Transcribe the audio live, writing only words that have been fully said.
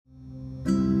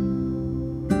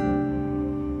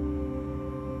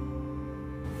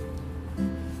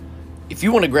If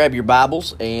you want to grab your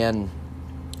Bibles and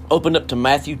open up to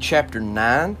Matthew chapter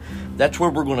 9, that's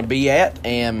where we're going to be at.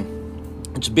 And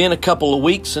it's been a couple of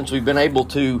weeks since we've been able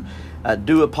to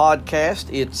do a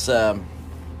podcast. It's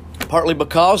partly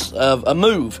because of a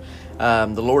move.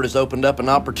 The Lord has opened up an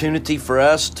opportunity for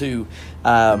us to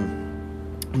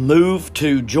move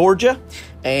to Georgia,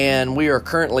 and we are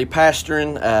currently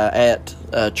pastoring at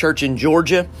a church in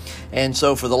Georgia. And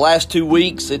so for the last 2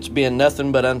 weeks, it's been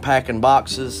nothing but unpacking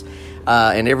boxes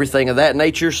and everything of that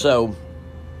nature. So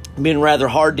it's been rather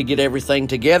hard to get everything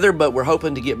together, but we're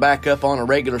hoping to get back up on a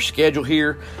regular schedule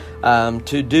here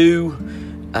to do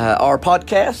our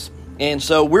podcast. And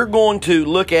so we're going to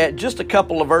look at just a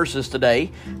couple of verses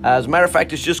today. As a matter of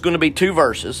fact, it's just going to be 2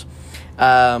 verses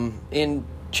in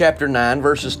chapter 9,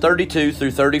 verses 32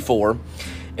 through 34.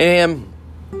 And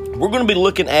we're going to be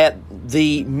looking at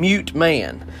the mute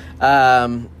man.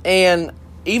 And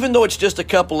even though it's just a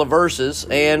couple of verses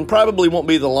and probably won't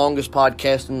be the longest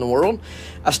podcast in the world,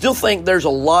 I still think there's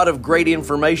a lot of great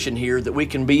information here that we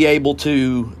can be able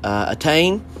to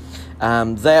attain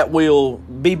that will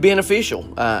be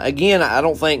beneficial. Again, I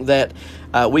don't think that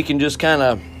we can just kind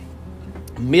of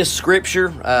miss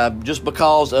Scripture just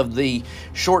because of the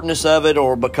shortness of it,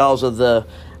 or because of the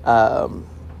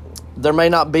there may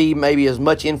not be maybe as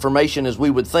much information as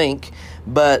we would think,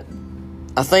 but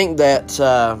I think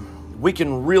that we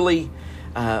can really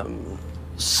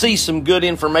see some good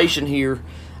information here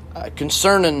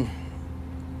concerning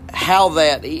how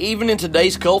that, even in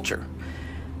today's culture,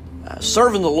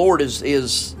 serving the Lord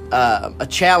is a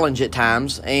challenge at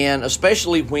times, and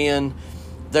especially when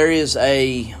there is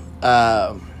there's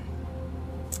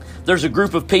a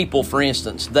group of people, for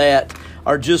instance, that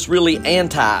are just really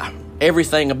anti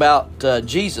everything about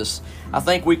Jesus. I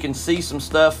think we can see some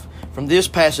stuff from this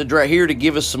passage right here to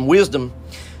give us some wisdom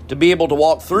to be able to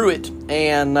walk through it.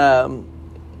 And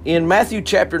in Matthew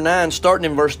chapter 9, starting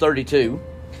in verse 32,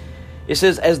 it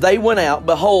says, "As they went out,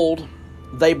 behold,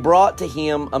 they brought to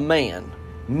him a man,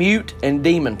 mute and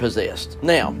demon-possessed."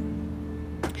 Now,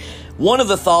 one of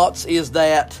the thoughts is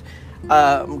that,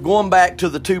 going back to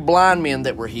the 2 blind men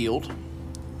that were healed,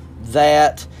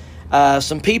 that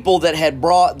some people that had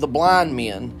brought the blind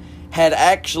men had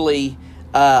actually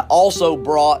also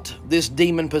brought this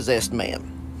demon-possessed man.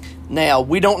 Now,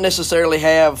 we don't necessarily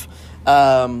have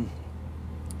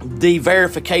the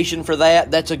verification for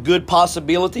that. That's a good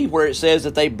possibility where it says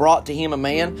that they brought to him a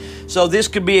man. So this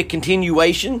could be a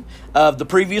continuation of the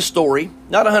previous story.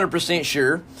 Not 100%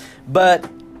 sure, but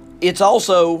it's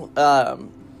also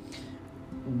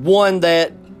one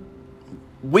that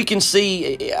we can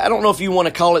see. I don't know if you want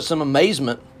to call it some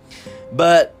amazement,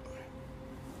 but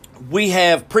we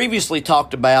have previously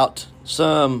talked about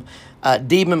some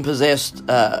demon-possessed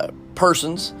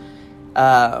persons,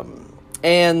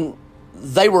 and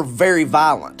they were very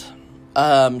violent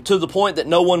to the point that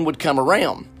no one would come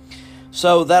around.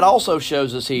 So that also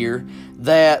shows us here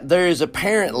that there is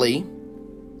apparently,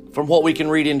 from what we can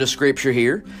read into Scripture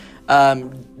here,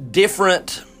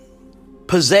 different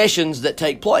possessions that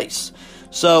take place.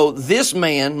 So this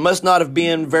man must not have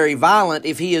been very violent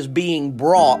if he is being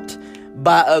brought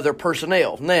by other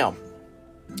personnel. Now,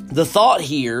 the thought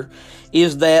here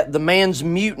is that the man's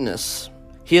muteness,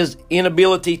 his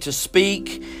inability to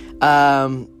speak,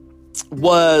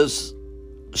 was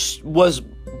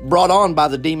brought on by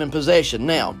the demon possession.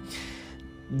 Now,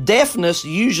 deafness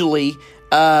usually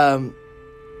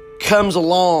comes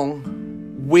along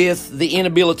with the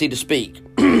inability to speak.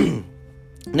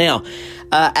 Now,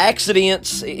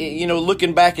 accidents,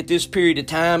 looking back at this period of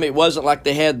time, it wasn't like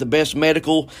they had the best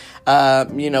medical,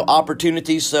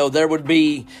 opportunities. So there would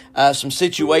be some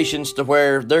situations to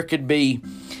where there could be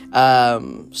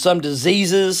some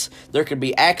diseases, there could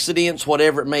be accidents,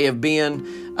 whatever it may have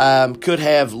been, could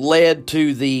have led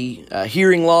to the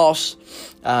hearing loss.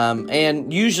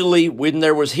 And usually when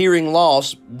there was hearing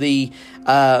loss, the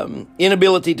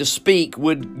inability to speak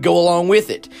would go along with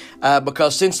it,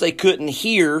 because since they couldn't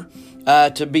hear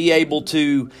to be able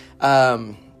to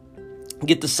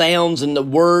get the sounds and the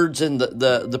words and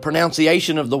the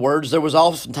pronunciation of the words, there was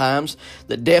oftentimes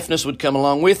that deafness would come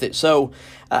along with it. So,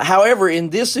 however, in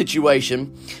this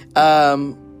situation,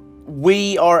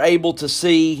 we are able to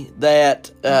see that,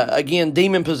 again,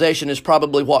 demon possession is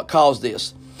probably what caused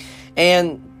this.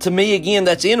 And to me, again,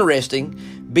 that's interesting,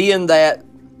 being that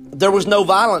there was no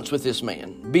violence with this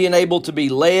man, being able to be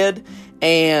led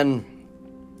and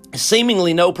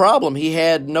seemingly no problem. He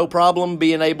had no problem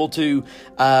being able to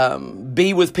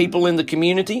be with people in the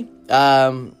community.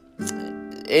 And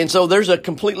so there's a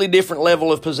completely different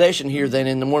level of possession here than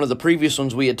in one of the previous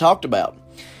ones we had talked about.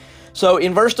 So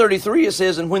in verse 33 it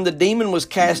says, "And when the demon was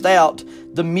cast out,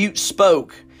 the mute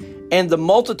spoke, and the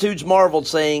multitudes marveled,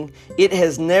 saying, it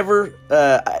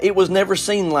was never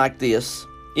seen like this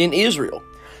in Israel."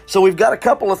 So we've got a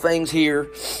couple of things here.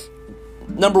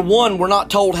 Number one, we're not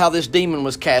told how this demon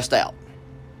was cast out.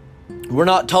 We're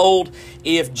not told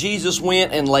if Jesus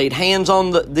went and laid hands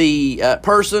on the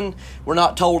person. We're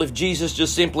not told if Jesus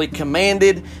just simply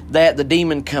commanded that the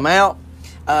demon come out.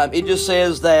 It just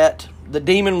says that the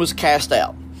demon was cast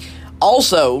out.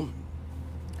 Also,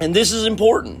 and this is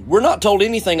important, we're not told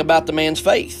anything about the man's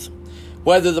faith.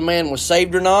 Whether the man was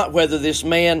saved or not, whether this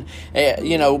man,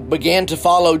 began to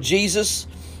follow Jesus.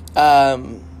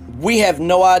 We have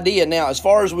no idea. Now, as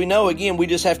far as we know, again, we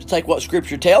just have to take what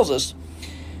Scripture tells us.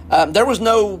 There was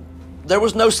no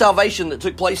salvation that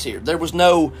took place here. There was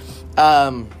no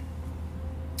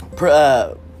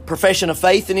profession of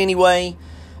faith in any way.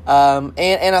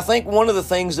 And I think one of the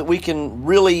things that we can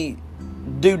really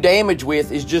do damage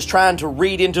with is just trying to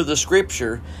read into the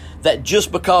Scripture that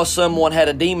just because someone had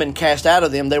a demon cast out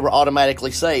of them, they were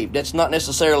automatically saved. That's not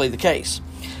necessarily the case.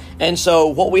 And so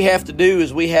what we have to do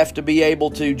is we have to be able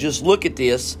to just look at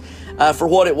this for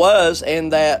what it was,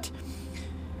 and that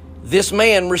this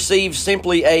man received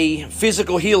simply a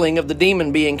physical healing of the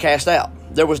demon being cast out.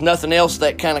 There was nothing else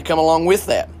that kind of come along with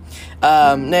that.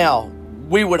 Now,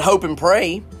 we would hope and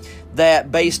pray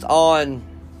that based on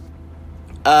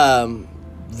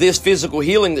this physical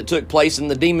healing that took place and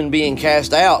the demon being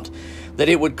cast out, that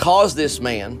it would cause this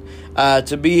man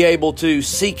to be able to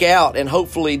seek out and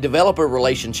hopefully develop a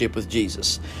relationship with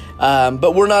Jesus.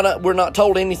 But we're not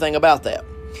told anything about that.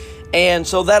 And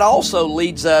so that also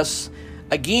leads us,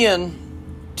 again,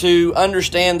 to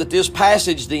understand that this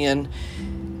passage then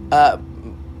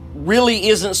really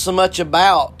isn't so much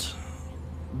about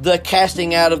the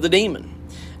casting out of the demon.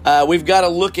 We've got to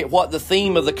look at what the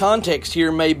theme of the context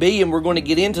here may be, and we're going to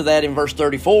get into that in verse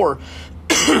 34.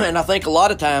 And I think a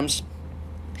lot of times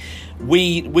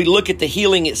we look at the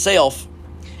healing itself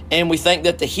and we think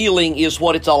that the healing is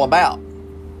what it's all about.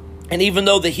 And even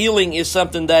though the healing is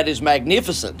something that is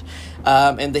magnificent,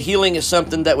 and the healing is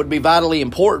something that would be vitally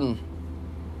important,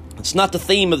 it's not the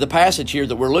theme of the passage here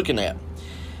that we're looking at.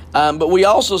 But we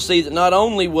also see that not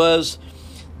only was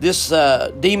this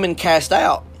demon cast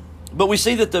out, but we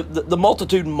see that the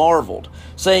multitude marveled,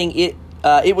 saying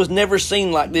it was never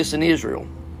seen like this in Israel.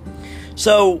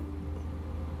 So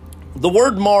the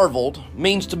word marveled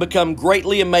means to become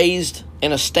greatly amazed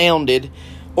and astounded,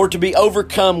 or to be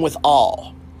overcome with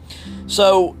awe.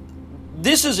 So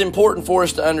this is important for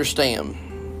us to understand.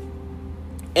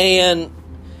 And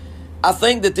I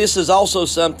think that this is also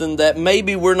something that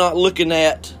maybe we're not looking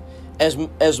at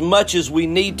as much as we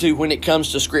need to when it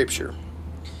comes to Scripture.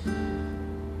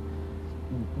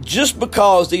 Just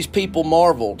because these people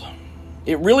marveled,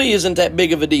 it really isn't that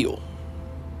big of a deal.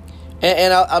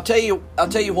 And I'll tell you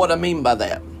what I mean by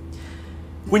that.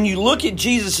 When you look at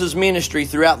Jesus' ministry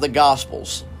throughout the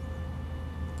Gospels,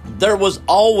 there was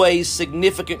always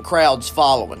significant crowds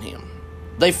following him.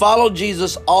 They followed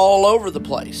Jesus all over the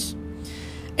place.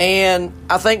 And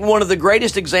I think one of the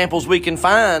greatest examples we can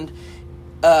find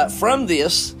from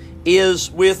this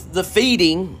is with the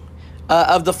feeding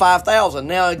of the 5,000.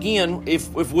 Now again,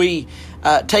 if we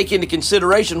take into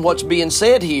consideration what's being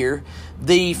said here,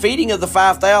 the feeding of the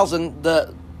 5,000,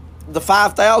 the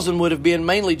 5,000 would have been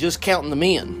mainly just counting the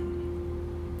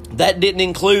men. That didn't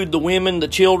include the women, the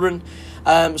children.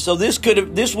 So this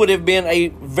would have been a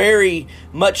very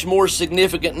much more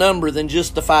significant number than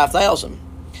just the 5,000.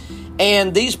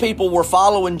 And these people were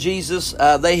following Jesus.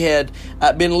 They had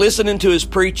been listening to his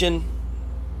preaching,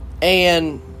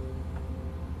 and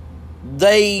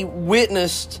they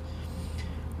witnessed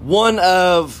one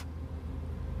of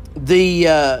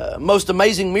the most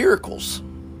amazing miracles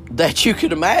that you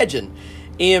could imagine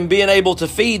in being able to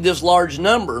feed this large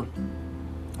number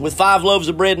with 5 loaves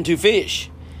of bread and 2 fish.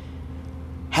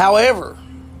 However,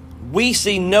 we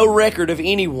see no record of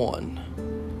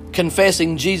anyone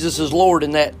confessing Jesus as Lord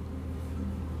in that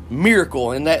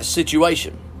miracle, in that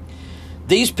situation.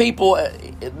 These people,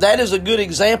 that is a good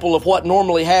example of what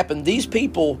normally happened. These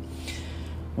people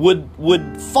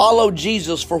would follow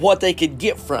Jesus for what they could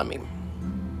get from him.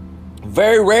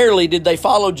 Very rarely did they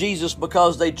follow Jesus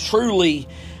because they truly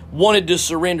wanted to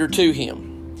surrender to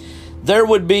him. There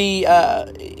would be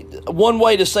one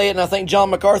way to say it, and I think John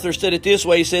MacArthur said it this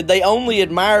way. He said they only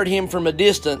admired him from a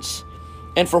distance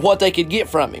and for what they could get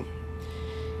from him,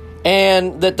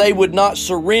 and that they would not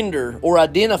surrender or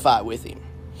identify with him.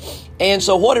 And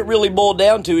so what it really boiled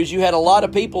down to is you had a lot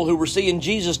of people who were seeing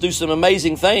Jesus do some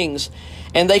amazing things,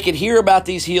 and they could hear about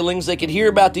these healings, they could hear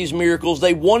about these miracles,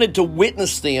 they wanted to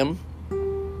witness them,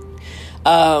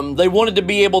 They wanted to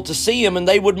be able to see him, and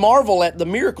they would marvel at the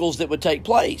miracles that would take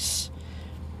place.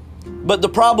 But the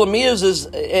problem is,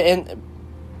 and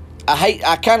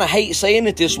I kind of hate saying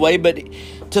it this way, but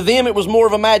to them it was more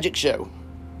of a magic show.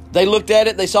 They looked at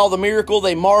it, they saw the miracle,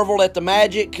 they marveled at the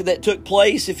magic that took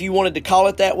place, if you wanted to call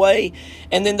it that way,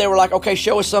 and then they were like, okay,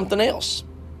 show us something else.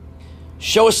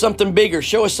 Show us something bigger,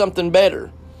 show us something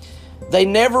better. They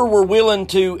never were willing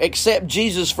to accept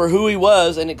Jesus for who he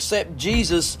was and accept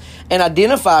Jesus and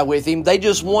identify with him. They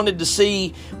just wanted to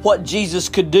see what Jesus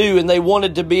could do, and they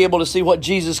wanted to be able to see what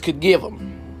Jesus could give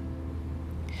them.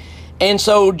 And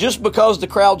so just because the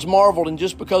crowds marveled and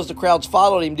just because the crowds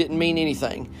followed him didn't mean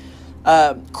anything.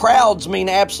 Crowds mean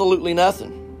absolutely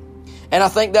nothing. And I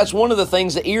think that's one of the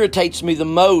things that irritates me the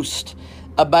most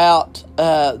about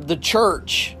the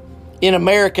church in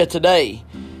America today.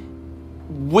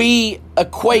 We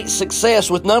equate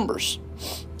success with numbers.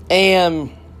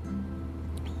 And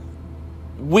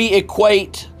we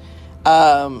equate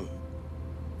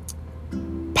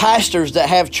pastors that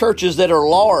have churches that are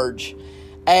large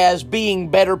as being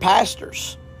better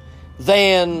pastors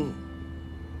than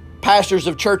pastors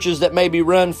of churches that maybe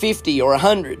run 50 or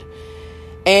 100.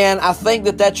 And I think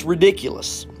that that's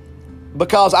ridiculous,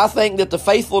 because I think that the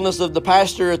faithfulness of the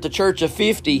pastor at the church of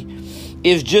 50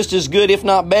 is just as good, if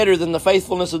not better, than the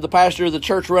faithfulness of the pastor of the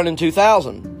church running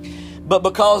 2,000. But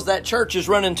because that church is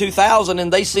running 2,000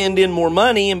 and they send in more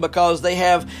money, and because they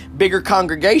have bigger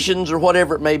congregations or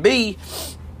whatever it may be,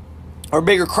 or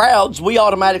bigger crowds, we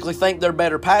automatically think they're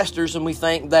better pastors, and we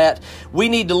think that we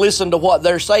need to listen to what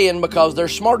they're saying because they're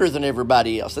smarter than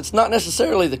everybody else. That's not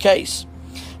necessarily the case.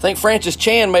 I think Francis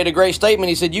Chan made a great statement.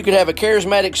 He said, you could have a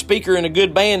charismatic speaker and a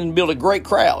good band and build a great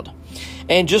crowd.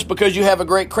 And just because you have a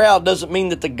great crowd doesn't mean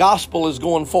that the gospel is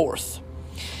going forth.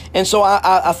 And so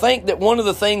I think that one of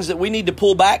the things that we need to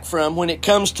pull back from when it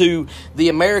comes to the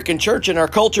American church and our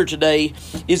culture today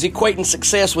is equating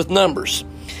success with numbers.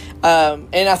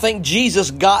 And I think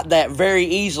Jesus got that very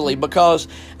easily, because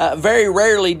very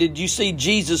rarely did you see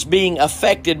Jesus being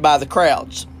affected by the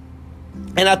crowds.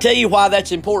 And I'll tell you why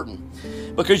that's important.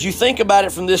 Because you think about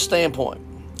it from this standpoint.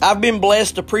 I've been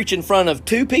blessed to preach in front of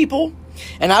 2 people,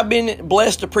 and I've been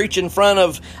blessed to preach in front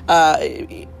of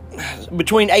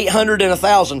between 800 and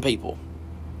 1,000 people.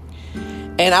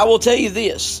 And I will tell you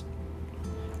this,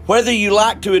 whether you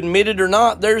like to admit it or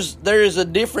not, there is a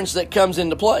difference that comes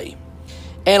into play.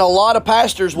 And a lot of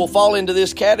pastors will fall into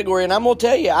this category. And I'm going to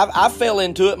tell you, I fell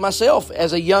into it myself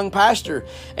as a young pastor.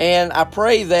 And I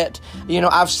pray that,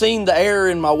 I've seen the error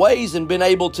in my ways and been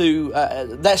able to,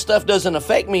 that stuff doesn't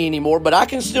affect me anymore. But I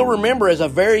can still remember as a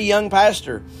very young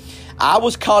pastor, I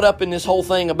was caught up in this whole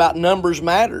thing about numbers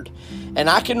mattered. And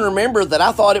I can remember that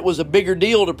I thought it was a bigger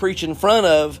deal to preach in front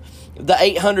of the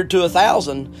 800 to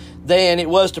 1,000 than it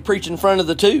was to preach in front of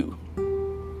the 2.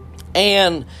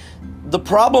 And the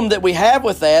problem that we have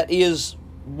with that is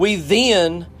we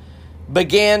then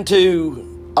began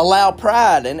to allow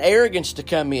pride and arrogance to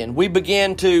come in. We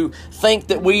began to think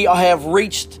that we have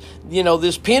reached,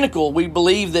 this pinnacle. We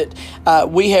believe that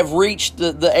we have reached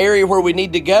the area where we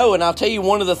need to go. And I'll tell you,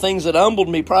 one of the things that humbled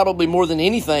me probably more than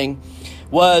anything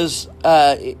was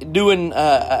doing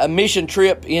a mission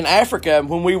trip in Africa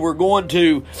when we were going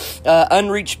to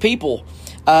unreached people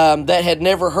that had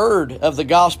never heard of the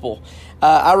gospel.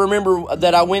 I remember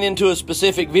that I went into a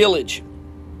specific village,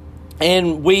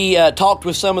 and we talked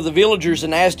with some of the villagers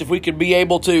and asked if we could be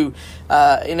able to,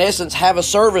 in essence, have a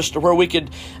service to where we could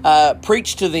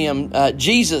preach to them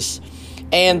Jesus.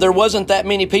 And there wasn't that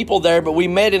many people there, but we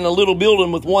met in a little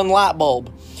building with one light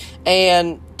bulb.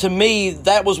 And to me,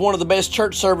 that was one of the best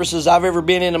church services I've ever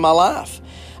been in my life.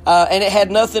 And it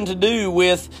had nothing to do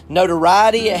with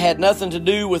notoriety. It had nothing to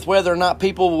do with whether or not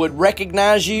people would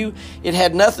recognize you. It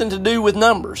had nothing to do with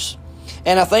numbers.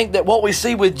 And I think that what we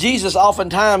see with Jesus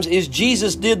oftentimes is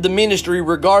Jesus did the ministry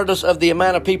regardless of the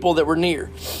amount of people that were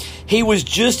near. He was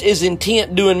just as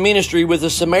intent doing ministry with the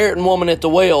Samaritan woman at the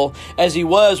well as he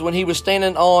was when he was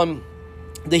standing on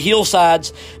the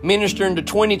hillsides ministering to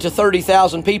 20 to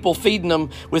 30,000 people, feeding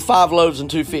them with 5 loaves and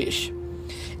 2 fish.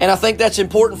 And I think that's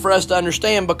important for us to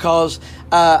understand, because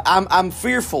I'm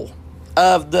fearful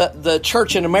of the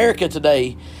church in America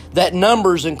today, that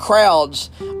numbers and crowds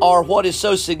are what is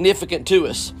so significant to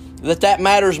us, that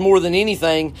matters more than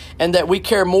anything, and that we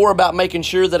care more about making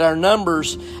sure that our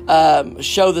numbers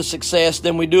show the success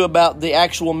than we do about the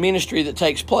actual ministry that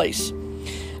takes place.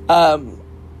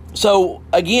 So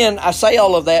again, I say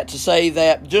all of that to say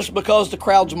that just because the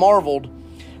crowds marveled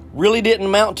really didn't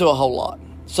amount to a whole lot.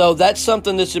 So that's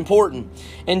something that's important.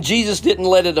 And Jesus didn't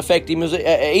let it affect him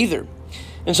either.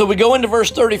 And so we go into verse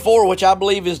 34, which I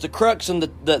believe is the crux and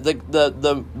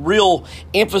the real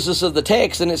emphasis of the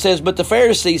text. And it says, "But the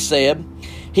Pharisees said,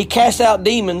 He cast out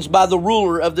demons by the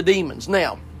ruler of the demons."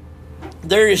 Now,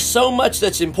 there is so much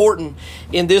that's important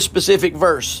in this specific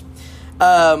verse.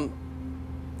 Number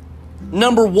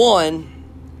one,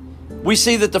 we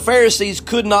see that the Pharisees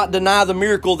could not deny the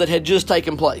miracle that had just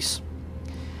taken place.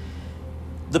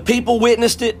 The people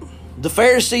witnessed it. The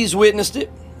Pharisees witnessed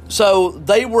it. So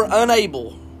they were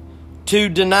unable to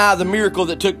deny the miracle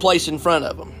that took place in front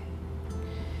of them.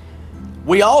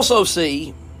 We also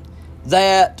see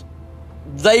that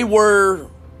they were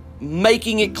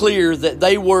making it clear that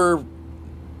they were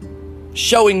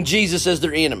showing Jesus as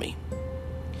their enemy.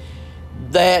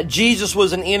 That Jesus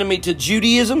was an enemy to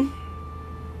Judaism.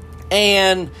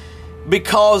 And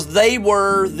because they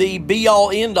were the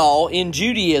be-all, end-all in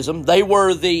Judaism, they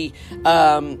were the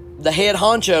head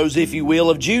honchos, if you will,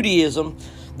 of Judaism,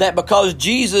 that because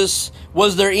Jesus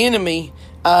was their enemy,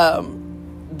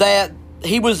 that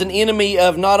he was an enemy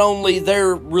of not only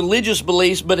their religious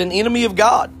beliefs, but an enemy of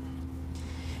God.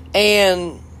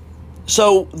 And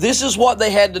so this is what they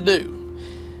had to do.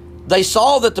 They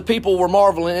saw that the people were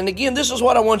marveling. And again, this is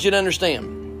what I want you to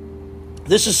understand.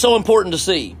 This is so important to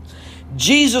see.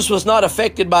 Jesus was not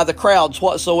affected by the crowds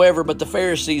whatsoever, but the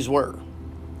Pharisees were.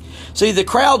 See, the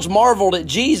crowds marveled at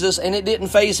Jesus, and it didn't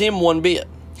faze him one bit.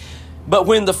 But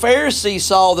when the Pharisees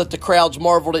saw that the crowds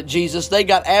marveled at Jesus, they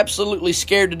got absolutely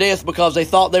scared to death because they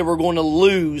thought they were going to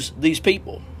lose these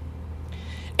people.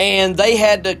 And they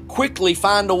had to quickly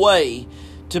find a way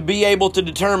to be able to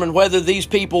determine whether these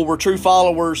people were true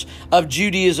followers of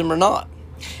Judaism or not.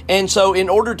 And so in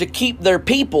order to keep their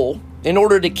people, in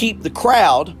order to keep the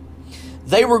crowd,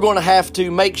 they were going to have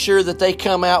to make sure that they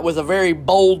come out with a very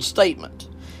bold statement.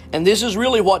 And this is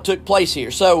really what took place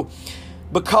here. So,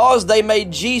 because they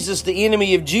made Jesus the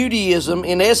enemy of Judaism,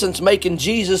 in essence making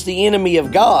Jesus the enemy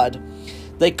of God,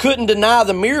 they couldn't deny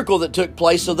the miracle that took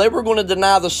place, so they were going to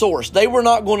deny the source. They were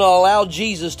not going to allow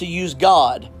Jesus to use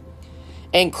God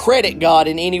and credit God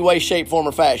in any way, shape, form,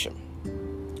 or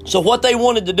fashion. So what they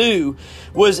wanted to do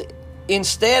was,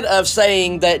 instead of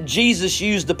saying that Jesus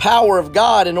used the power of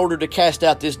God in order to cast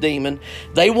out this demon,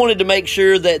 they wanted to make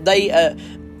sure that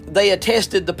they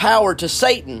attested the power to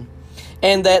Satan,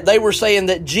 and that they were saying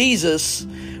that Jesus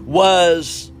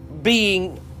was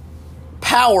being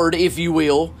powered, if you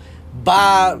will,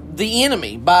 by the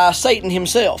enemy, by Satan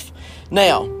himself.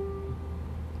 Now,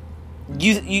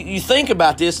 you think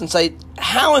about this and say,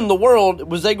 how in the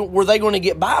world were they going to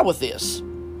get by with this?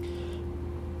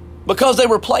 Because they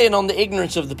were playing on the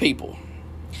ignorance of the people.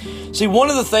 See, one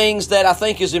of the things that I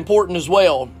think is important as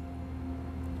well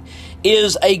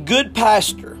is a good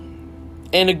pastor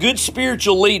and a good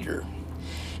spiritual leader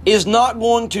is not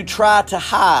going to try to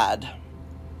hide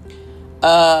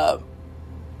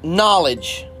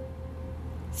knowledge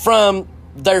from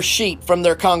their sheep, from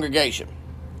their congregation.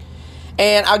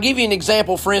 And I'll give you an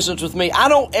example, for instance, with me. I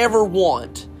don't ever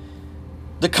want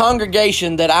the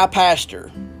congregation that I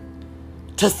pastor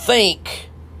to think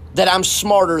that I'm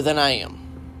smarter than I am.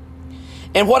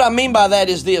 And what I mean by that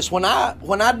is this. When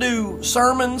I do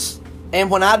sermons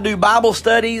and when I do Bible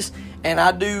studies and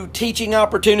I do teaching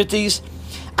opportunities,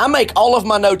 I make all of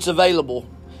my notes available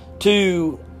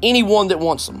to anyone that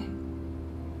wants them.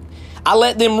 I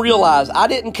let them realize I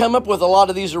didn't come up with a lot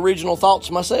of these original thoughts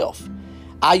myself.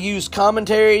 I use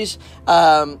commentaries.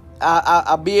 I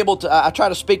try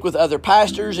to speak with other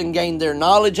pastors and gain their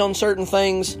knowledge on certain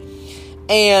things.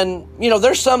 And,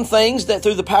 there's some things that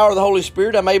through the power of the Holy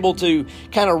Spirit, I'm able to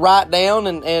kind of write down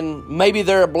and maybe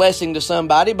they're a blessing to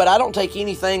somebody, but I don't take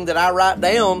anything that I write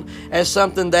down as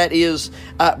something that is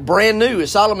brand new.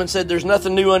 As Solomon said, there's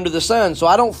nothing new under the sun. So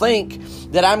I don't think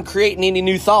that I'm creating any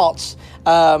new thoughts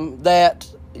that,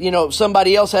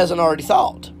 somebody else hasn't already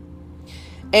thought.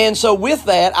 And so with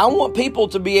that, I want people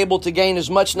to be able to gain as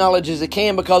much knowledge as they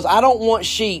can, because I don't want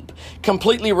sheep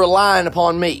completely relying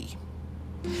upon me.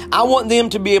 I want them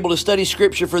to be able to study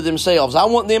Scripture for themselves. I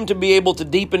want them to be able to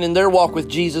deepen in their walk with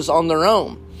Jesus on their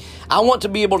own. I want to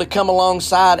be able to come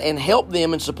alongside and help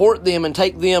them and support them and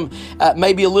take them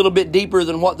maybe a little bit deeper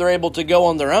than what they're able to go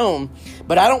on their own.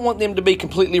 But I don't want them to be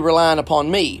completely relying upon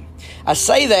me. I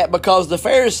say that because the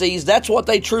Pharisees, that's what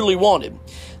they truly wanted.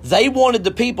 They wanted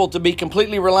the people to be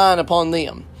completely relying upon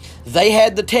them. They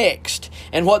had the text,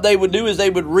 and what they would do is they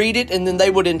would read it and then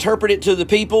they would interpret it to the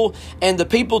people, and the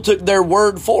people took their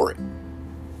word for it.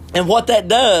 And what that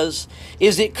does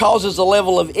is it causes a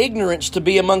level of ignorance to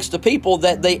be amongst the people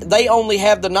that they only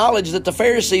have the knowledge that the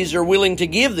Pharisees are willing to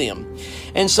give them.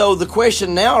 And so the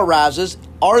question now arises,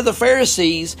 are the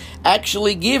Pharisees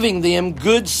actually giving them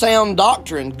good sound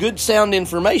doctrine, good sound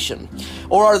information?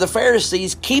 Or are the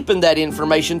Pharisees keeping that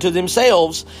information to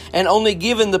themselves and only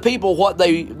giving the people what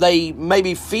they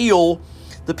maybe feel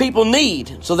the people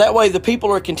need? So that way the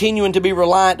people are continuing to be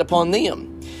reliant upon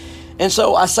them. And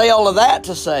so I say all of that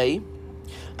to say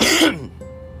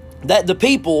that the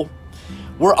people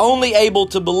were only able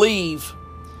to believe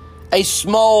a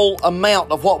small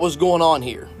amount of what was going on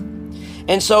here.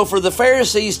 And so for the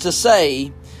Pharisees to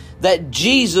say that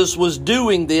Jesus was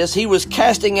doing this, he was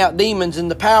casting out demons in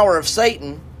the power of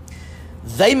Satan,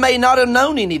 they may not have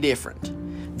known any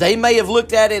different. They may have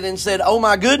looked at it and said, oh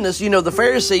my goodness, the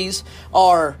Pharisees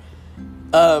are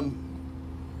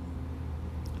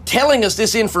telling us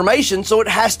this information, so it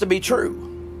has to be true.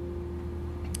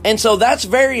 And so that's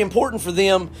very important for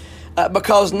them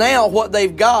because now what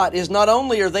they've got is not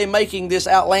only are they making this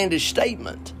outlandish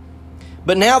statement,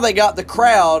 but now they got the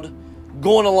crowd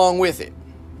going along with it.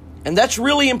 And that's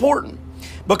really important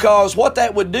because what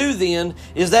that would do then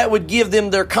is that would give them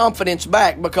their confidence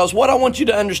back, because what I want you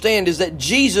to understand is that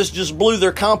Jesus just blew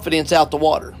their confidence out the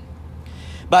water.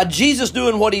 By Jesus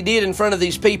doing what he did in front of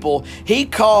these people, he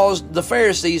caused the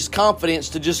Pharisees' confidence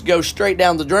to just go straight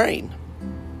down the drain.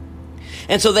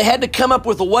 And so they had to come up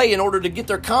with a way in order to get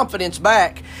their confidence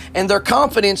back, and their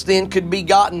confidence then could be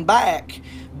gotten back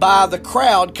by the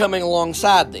crowd coming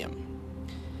alongside them.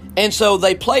 And so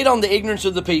they played on the ignorance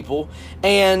of the people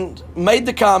and made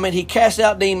the comment, he cast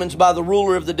out demons by the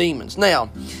ruler of the demons. Now,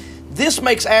 this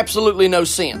makes absolutely no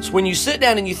sense. When you sit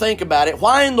down and you think about it,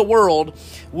 why in the world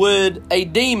would a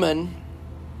demon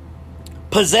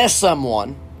possess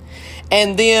someone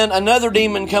and then another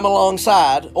demon come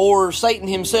alongside, or Satan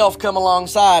himself come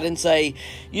alongside and say,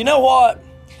 you know what?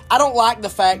 I don't like the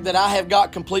fact that I have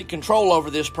got complete control over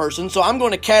this person, so I'm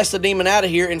going to cast the demon out of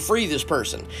here and free this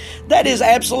person. That is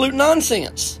absolute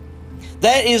nonsense.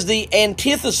 That is the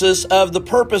antithesis of the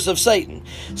purpose of Satan.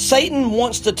 Satan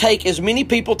wants to take as many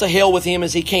people to hell with him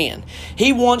as he can.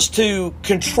 He wants to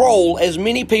control as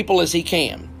many people as he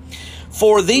can.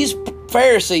 For these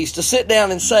Pharisees to sit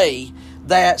down and say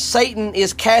that Satan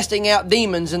is casting out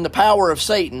demons in the power of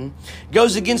Satan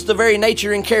goes against the very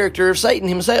nature and character of Satan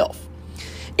himself.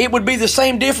 It would be the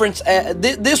same difference.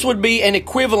 This would be an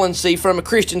equivalency from a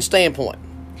Christian standpoint.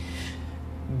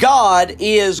 God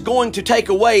is going to take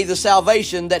away the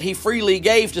salvation that he freely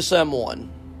gave to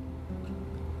someone.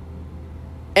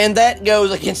 And that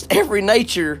goes against every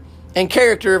nature and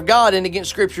character of God and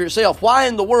against Scripture itself. Why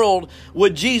in the world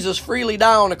would Jesus freely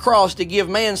die on a cross to give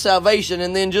man salvation,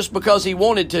 and then just because he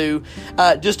wanted to,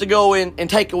 just to go in and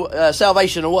take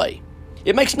salvation away?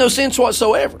 It makes no sense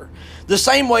whatsoever. The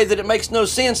same way that it makes no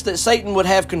sense that Satan would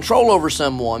have control over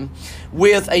someone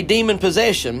with a demon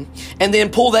possession and then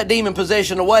pull that demon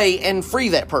possession away and free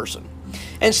that person.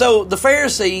 And so the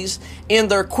Pharisees, in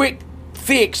their quick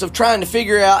fix of trying to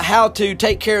figure out how to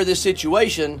take care of this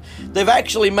situation, they've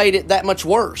actually made it that much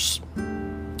worse.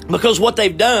 Because what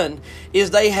they've done is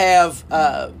they have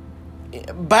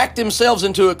backed themselves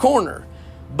into a corner.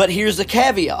 But here's the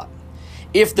caveat.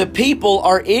 If the people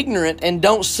are ignorant and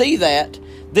don't see that,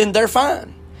 then they're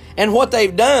fine. And what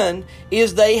they've done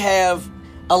is they have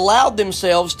allowed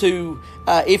themselves to,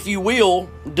 if you will,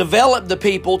 develop the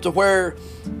people to where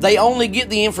they only get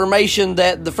the information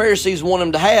that the Pharisees want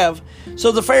them to have.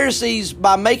 So the Pharisees,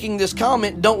 by making this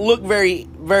comment, don't look very,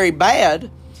 very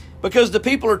bad because the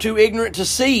people are too ignorant to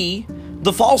see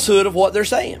the falsehood of what they're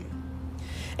saying.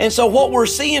 And so what we're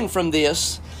seeing from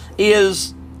this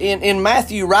is, in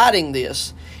Matthew writing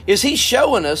this, is he's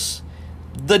showing us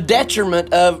the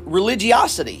detriment of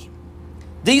religiosity.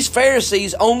 These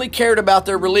Pharisees only cared about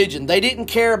their religion. They didn't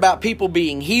care about people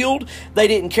being healed. They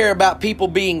didn't care about people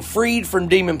being freed from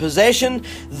demon possession.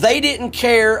 They didn't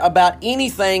care about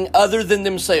anything other than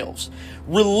themselves.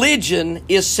 Religion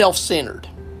is self-centered.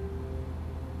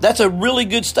 That's a really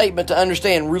good statement to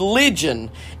understand.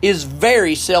 Religion is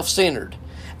very self-centered.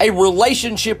 A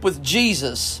relationship with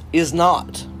Jesus is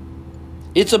not.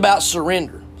 It's about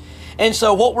surrender. And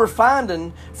so what we're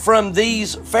finding from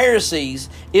these Pharisees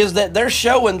is that they're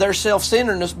showing their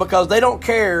self-centeredness because they don't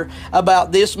care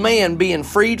about this man being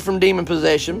freed from demon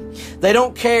possession. They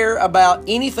don't care about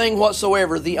anything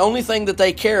whatsoever. The only thing that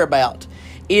they care about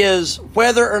is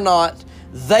whether or not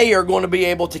they are going to be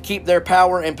able to keep their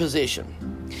power and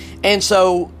position. And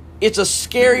so it's a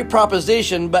scary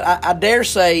proposition, but I dare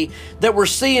say that we're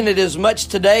seeing it as much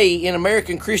today in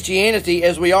American Christianity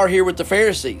as we are here with the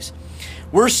Pharisees.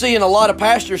 We're seeing a lot of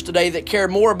pastors today that care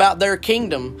more about their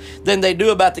kingdom than they do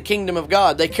about the kingdom of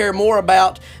God. They care more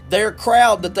about their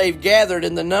crowd that they've gathered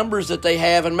and the numbers that they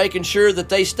have and making sure that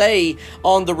they stay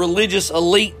on the religious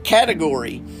elite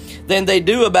category than they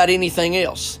do about anything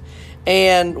else.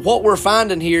 And what we're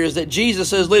finding here is that Jesus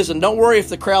says, listen, don't worry if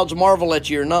the crowds marvel at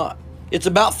you or not. It's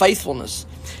about faithfulness.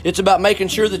 It's about making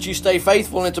sure that you stay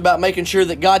faithful, and it's about making sure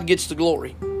that God gets the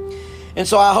glory. And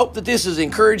so I hope that this has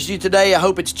encouraged you today. I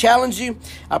hope it's challenged you.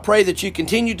 I pray that you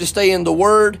continue to stay in the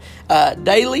Word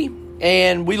daily,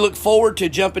 and we look forward to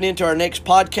jumping into our next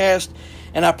podcast.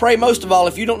 And I pray most of all,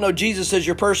 if you don't know Jesus as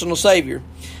your personal Savior,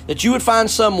 that you would find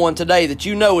someone today that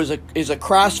you know is a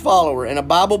Christ follower and a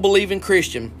Bible-believing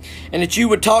Christian, and that you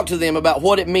would talk to them about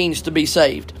what it means to be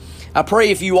saved. I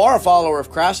pray if you are a follower of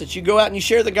Christ that you go out and you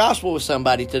share the gospel with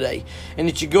somebody today, and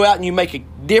that you go out and you make a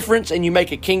difference and you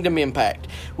make a kingdom impact.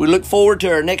 We look forward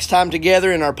to our next time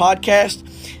together in our podcast,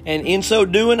 and in so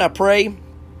doing, I pray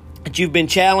that you've been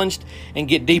challenged and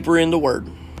get deeper in the Word.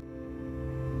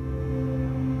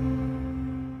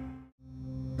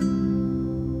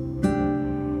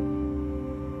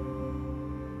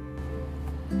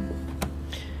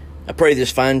 I pray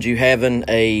this finds you having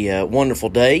a wonderful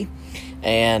day.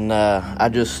 And I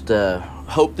just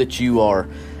hope that you are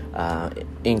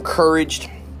encouraged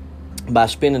by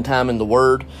spending time in the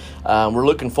Word. We're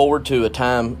looking forward to a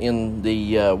time in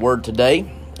the Word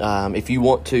today. If you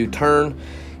want to turn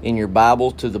in your Bible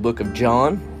to the book of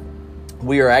John,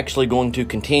 we are actually going to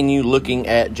continue looking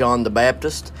at John the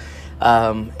Baptist,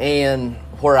 and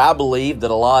where I believe that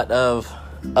a lot of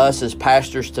us as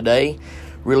pastors today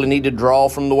really need to draw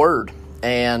from the Word.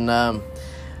 And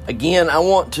again, I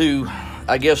want to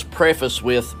preface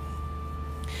with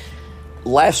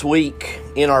last week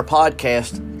in our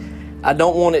podcast, I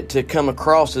don't want it to come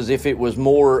across as if it was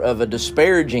more of a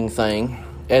disparaging thing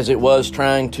as it was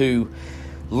trying to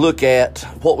look at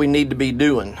what we need to be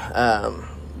doing.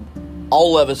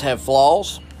 All of us have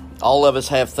flaws. All of us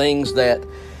have things that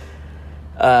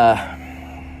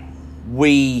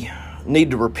we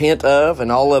need to repent of,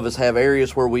 and all of us have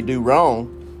areas where we do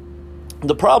wrong.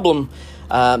 The problem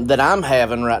that I'm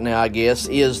having right now, I guess,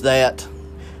 is that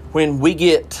when we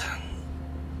get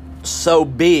so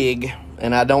big,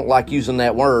 and I don't like using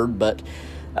that word, but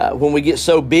when we get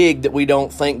so big that we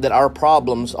don't think that our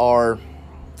problems are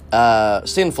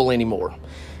sinful anymore.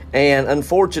 And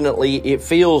unfortunately, it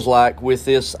feels like with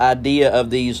this idea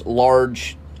of these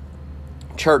large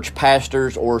church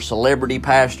pastors or celebrity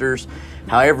pastors,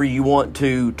 however you want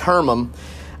to term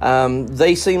them,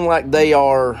 they seem like they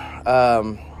are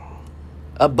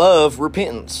above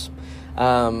repentance.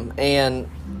 And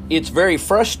it's very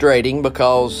frustrating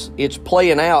because it's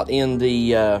playing out in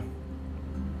the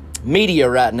media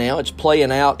right now. It's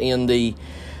playing out in the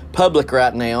public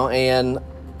right now. And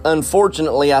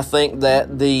unfortunately, I think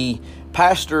that the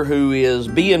pastor who is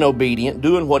being obedient,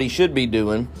 doing what he should be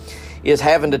doing, is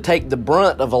having to take the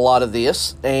brunt of a lot of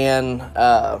this. And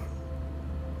I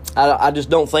just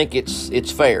don't think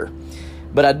it's fair.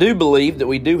 But I do believe that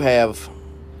we do have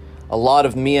a lot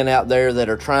of men out there that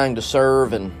are trying to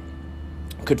serve and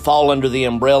could fall under the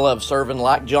umbrella of serving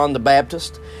like John the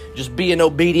Baptist, just being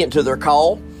obedient to their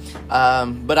call.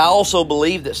 But I also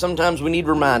believe that sometimes we need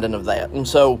reminding of that. And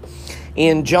so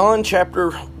in John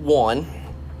chapter 1,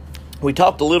 we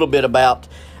talked a little bit about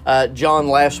John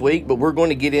last week, but we're going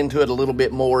to get into it a little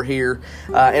bit more here.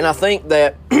 And I think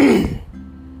that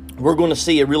we're going to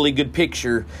see a really good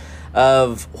picture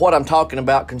of what I'm talking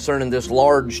about concerning this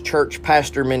large church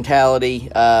pastor mentality,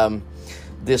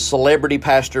 this celebrity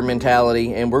pastor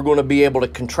mentality, and we're going to be able to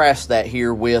contrast that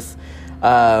here with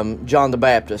John the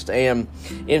Baptist. And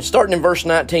starting in verse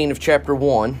 19 of chapter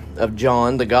 1 of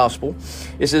John, the Gospel,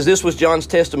 it says, "This was John's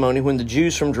testimony when the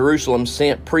Jews from Jerusalem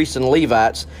sent priests and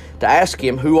Levites to ask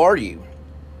him, 'Who are you?'"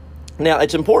 Now,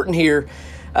 it's important here.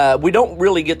 We don't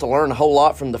really get to learn a whole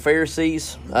lot from the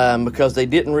Pharisees because they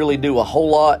didn't really do a whole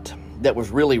lot that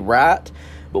was really right.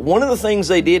 But one of the things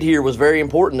they did here was very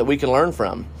important that we can learn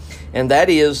from. And that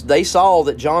is, they saw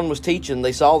that John was teaching.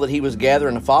 They saw that he was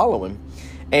gathering a following.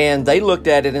 And they looked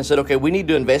at it and said, okay, we need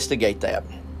to investigate that.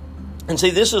 And see,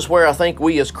 this is where I think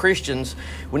we as Christians,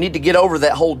 we need to get over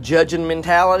that whole judging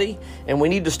mentality. And we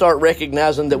need to start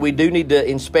recognizing that we do need to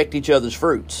inspect each other's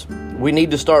fruits. We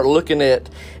need to start looking at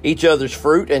each other's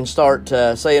fruit and start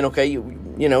saying, okay,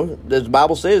 you know, as the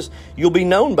Bible says, you'll be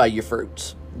known by your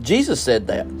fruits. Jesus said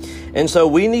that. And so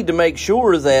we need to make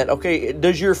sure that, okay,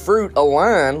 does your fruit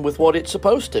align with what it's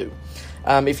supposed to?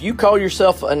 If you call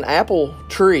yourself an apple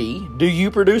tree, do you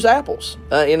produce apples?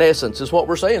 In essence, is what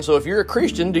we're saying. So if you're a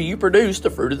Christian, do you produce the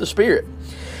fruit of the Spirit?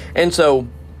 And so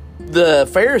the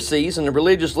Pharisees and the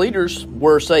religious leaders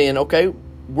were saying, okay,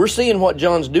 we're seeing what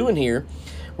John's doing here.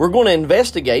 We're going to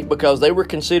investigate, because they were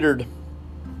considered,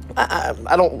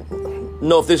 I don't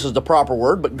know if this is the proper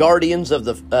word, but guardians of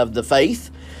the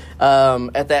faith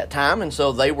at that time. And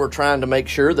so they were trying to make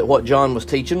sure that what John was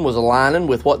teaching was aligning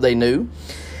with what they knew.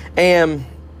 And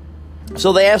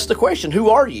so they asked the question, who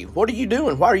are you? What are you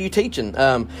doing? Why are you teaching?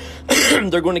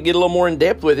 They're going to get a little more in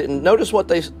depth with it. And notice what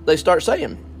they start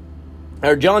saying.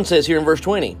 Or John says here in verse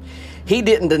 20, he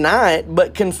didn't deny it,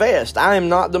 but confessed, I am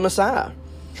not the Messiah.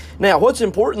 Now, what's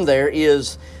important there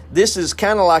is this is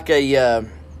kind of like the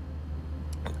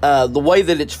way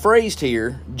that it's phrased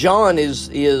here. John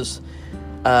is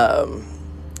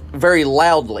very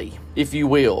loudly, if you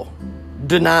will,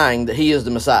 denying that he is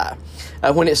the Messiah.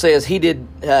 When it says he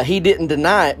didn't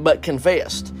deny it, but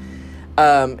confessed.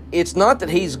 It's not that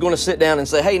he's going to sit down and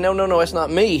say, hey, no, that's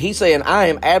not me. He's saying, I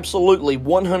am absolutely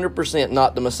 100%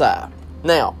 not the Messiah.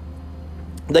 Now,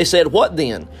 they said, what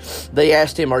then? They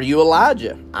asked him, are you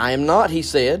Elijah? I am not, he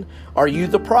said. Are you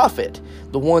the prophet?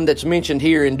 The one that's mentioned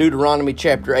here in Deuteronomy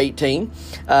chapter 18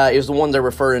 is the one they're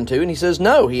referring to. And he says,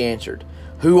 no, he answered.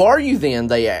 Who are you then?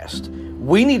 They asked.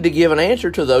 We need to give an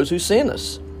answer to those who sent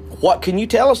us. What can you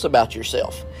tell us about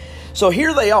yourself? So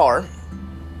here they are,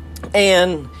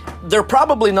 and they're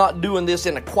probably not doing this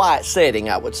in a quiet setting,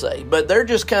 I would say, but they're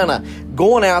just kind of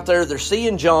going out there. They're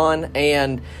seeing John,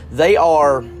 and they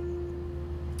are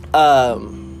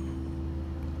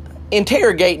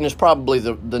interrogating is probably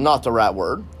the not the right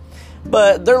word,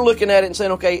 but they're looking at it and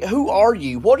saying, okay, who are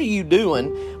you? What are you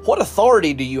doing? What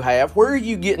authority do you have? Where are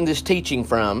you getting this teaching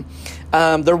from?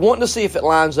 They're wanting to see if it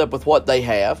lines up with what they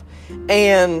have,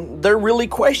 and they're really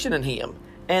questioning him.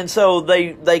 And so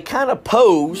they kind of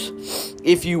pose,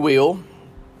 if you will,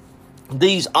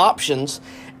 these options,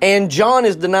 and John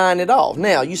is denying it all.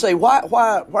 Now, you say, why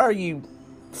are you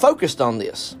focused on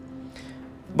this?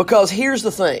 Because here's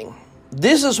the thing.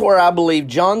 This is where I believe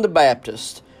John the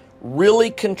Baptist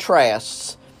really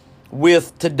contrasts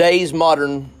with today's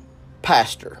modern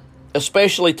pastor,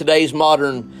 especially today's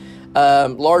modern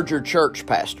larger church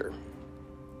pastor.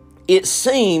 It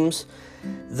seems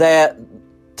that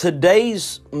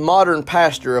today's modern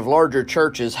pastor of larger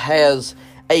churches has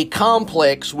a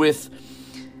complex with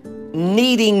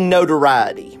needing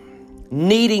notoriety,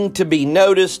 needing to be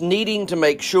noticed, needing to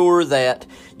make sure that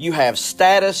you have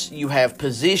status, you have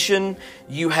position,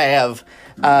 you have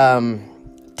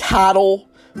title,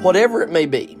 whatever it may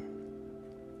be.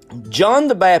 John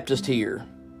the Baptist here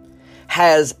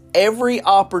has every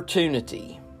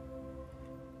opportunity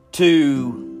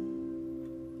to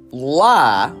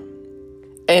lie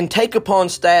and take upon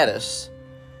status,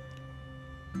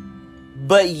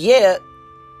 but yet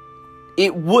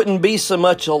it wouldn't be so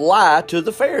much a lie to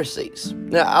the Pharisees.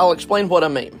 Now, I'll explain what I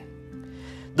mean.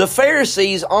 The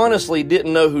Pharisees honestly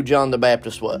didn't know who John the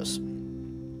Baptist was.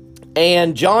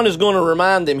 And John is going to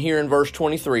remind them here in verse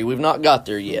 23. We've not got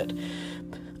there yet.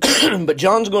 But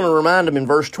John's going to remind them in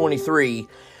verse 23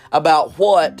 about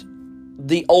what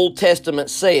the Old Testament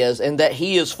says, and that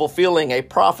he is fulfilling a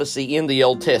prophecy in the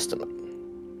Old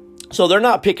Testament. So they're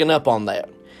not picking up on that.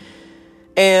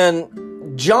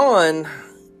 And John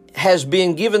has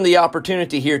been given the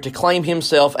opportunity here to claim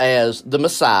himself as the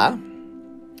Messiah.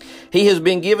 He has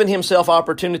been given himself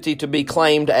opportunity to be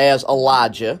claimed as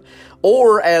Elijah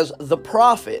or as the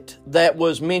prophet that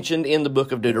was mentioned in the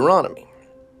book of Deuteronomy,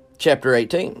 chapter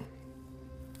 18.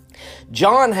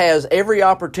 John has every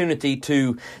opportunity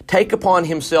to take upon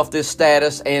himself this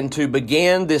status and to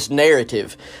begin this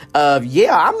narrative of,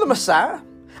 yeah, I'm the Messiah.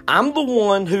 I'm the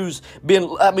one who's been,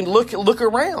 look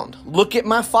around. Look at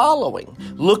my following.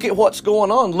 Look at what's going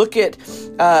on. Look at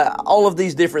all of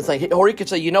these different things. Or he could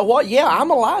say, you know what? Yeah, I'm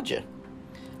Elijah.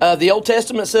 The Old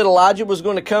Testament said Elijah was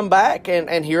going to come back,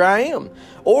 and here I am.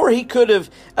 Or he could have,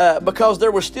 because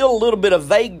there was still a little bit of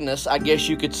vagueness, I guess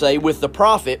you could say, with the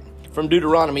prophet from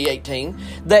Deuteronomy 18,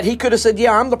 that he could have said,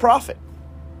 yeah, I'm the prophet.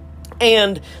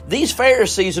 And these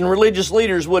Pharisees and religious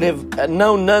leaders would have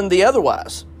known none the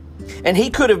otherwise. And he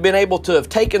could have been able to have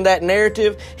taken that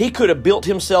narrative. He could have built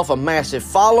himself a massive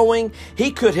following.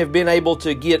 He could have been able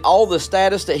to get all the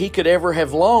status that he could ever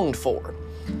have longed for.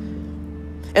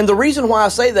 And the reason why I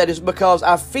say that is because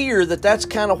I fear that that's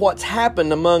kind of what's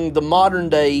happened among the modern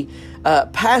day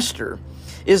pastor,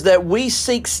 is that we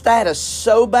seek status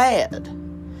so bad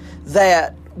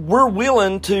that we're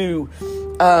willing to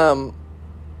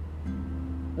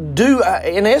do,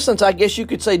 in essence, I guess you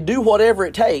could say, do whatever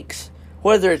it takes.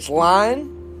 Whether it's lying,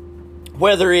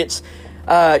 whether it's,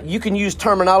 you can use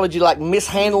terminology like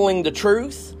mishandling the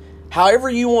truth, however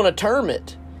you want to term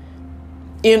it,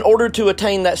 in order to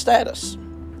attain that status.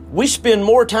 We spend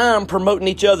more time promoting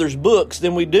each other's books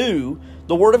than we do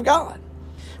the Word of God.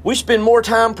 We spend more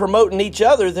time promoting each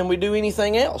other than we do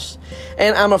anything else.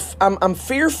 And I'm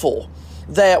fearful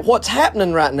that what's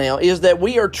happening right now is that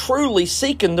we are truly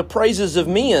seeking the praises of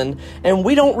men, and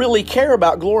we don't really care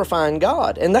about glorifying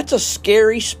God. And that's a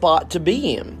scary spot to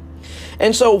be in.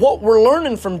 And so what we're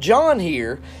learning from John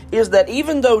here is that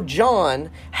even though John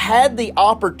had the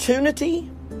opportunity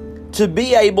to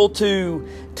be able to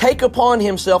take upon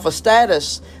himself a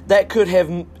status that could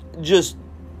have just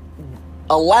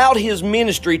allowed his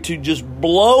ministry to just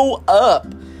blow up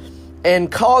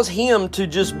and cause him to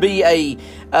just be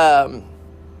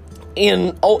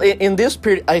in this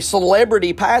period, a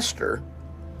celebrity pastor,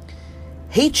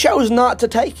 he chose not to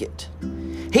take it.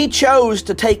 He chose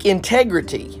to take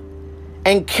integrity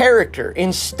and character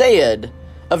instead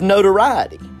of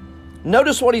notoriety.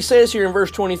 Notice what he says here in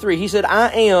verse 23. He said,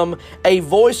 I am a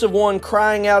voice of one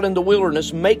crying out in the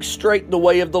wilderness, make straight the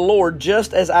way of the Lord,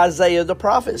 just as Isaiah the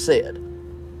prophet said.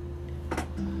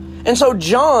 And so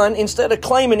John, instead of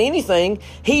claiming anything,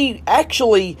 he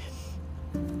actually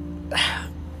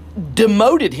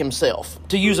demoted himself,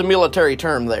 to use a military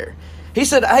term there. He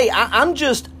said, hey, I'm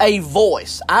just a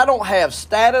voice. I don't have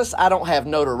status. I don't have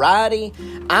notoriety.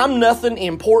 I'm nothing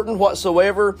important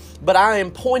whatsoever, but I am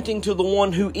pointing to the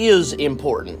one who is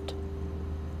important.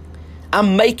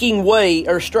 I'm making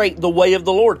straight the way of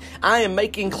the Lord. I am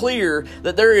making clear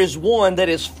that there is one that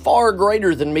is far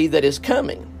greater than me that is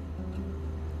coming.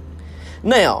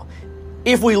 Now,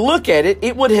 if we look at it,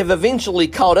 it would have eventually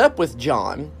caught up with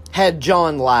John had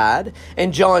John lied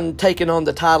and John taken on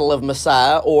the title of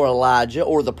Messiah or Elijah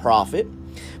or the prophet,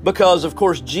 because of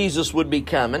course Jesus would be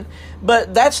coming.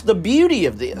 But that's the beauty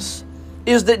of this,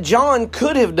 is that John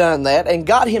could have done that and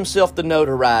got himself the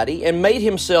notoriety and made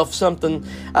himself something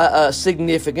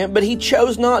significant, but he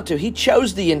chose not to. He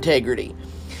chose the integrity.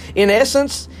 In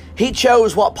essence, he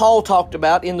chose what Paul talked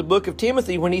about in the book of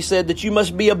Timothy when he said that you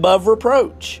must be above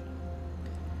reproach.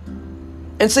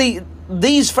 And see,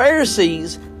 these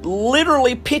Pharisees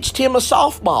literally pitched him a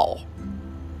softball.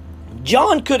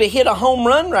 John could have hit a home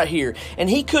run right here, and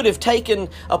he could have taken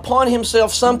upon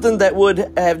himself something that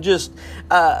would have just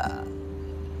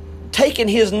taken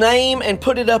his name and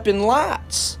put it up in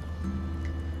lights.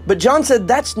 But John said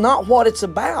that's not what it's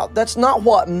about. That's not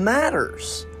what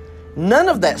matters. None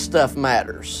of that stuff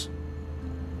matters.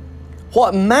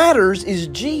 What matters is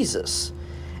Jesus.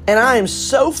 And I am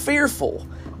so fearful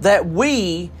that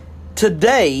we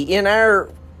today in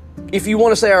our, if you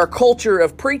want to say our culture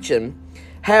of preaching,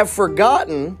 have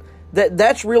forgotten that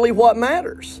that's really what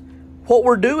matters. What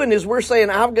we're doing is we're saying,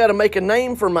 I've got to make a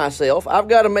name for myself. I've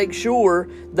got to make sure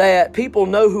that people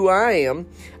know who I am.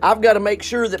 I've got to make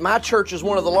sure that my church is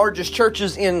one of the largest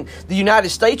churches in the United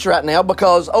States right now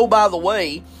because, oh, by the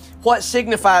way, what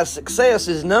signifies success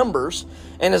is numbers.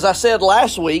 And as I said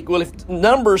last week, well, if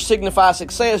numbers signify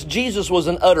success, Jesus was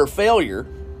an utter failure.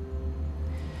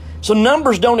 So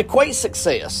numbers don't equate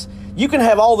success. You can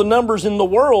have all the numbers in the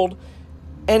world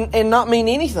and not mean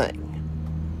anything.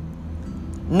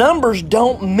 Numbers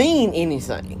don't mean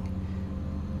anything.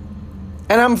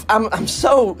 And I'm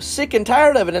so sick and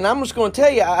tired of it. And I'm just going to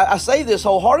tell you, I say this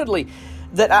wholeheartedly,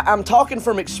 that I'm talking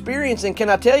from experience. And can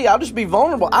I tell you, I'll just be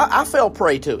vulnerable. I fell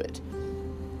prey to it.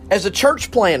 As a church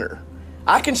planner,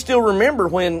 I can still remember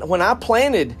when I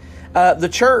planted the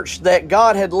church that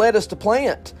God had led us to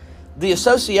plant. The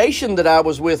association that I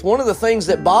was with, one of the things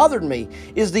that bothered me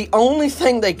is the only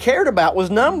thing they cared about was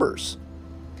numbers.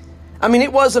 I mean,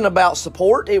 it wasn't about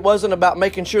support. It wasn't about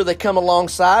making sure they come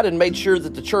alongside and made sure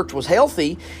that the church was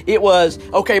healthy. It was,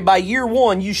 okay, by year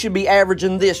 1, you should be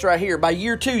averaging this right here. By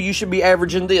year 2, you should be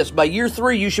averaging this. By year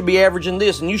 3, you should be averaging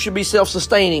this. And you should be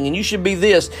self-sustaining. And you should be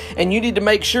this. And you need to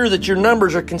make sure that your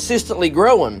numbers are consistently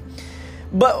growing.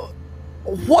 But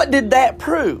what did that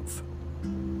prove?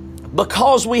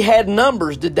 Because we had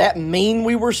numbers, did that mean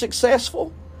we were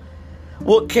successful?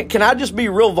 Well, can I just be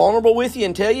real vulnerable with you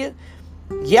and tell you?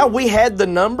 Yeah, we had the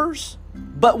numbers,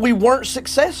 but we weren't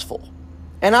successful.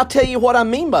 And I'll tell you what I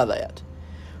mean by that.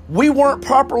 We weren't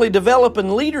properly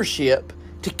developing leadership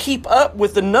to keep up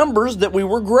with the numbers that we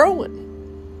were growing.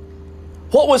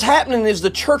 What was happening is the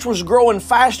church was growing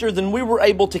faster than we were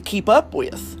able to keep up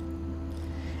with.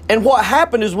 And what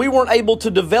happened is we weren't able to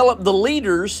develop the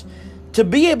leaders to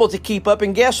be able to keep up.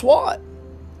 And guess what?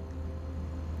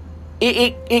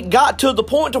 It got to the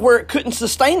point to where it couldn't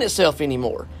sustain itself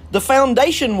anymore. The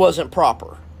foundation wasn't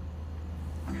proper.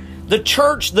 The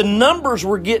church, the numbers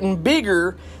were getting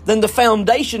bigger than the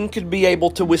foundation could be able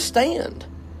to withstand.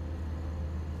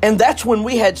 And that's when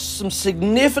we had some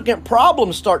significant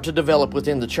problems start to develop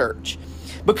within the church.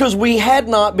 because we had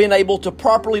not been able to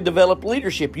properly develop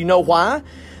leadership. You know why?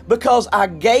 Because I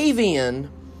gave in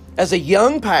as a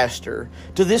young pastor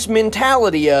to this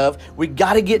mentality of, we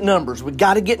got to get numbers, we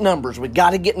got to get numbers, we got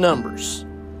to get numbers.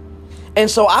 And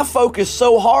so I focused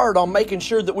so hard on making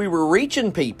sure that we were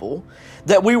reaching people,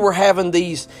 that we were having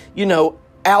these,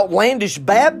 outlandish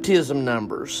baptism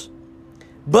numbers,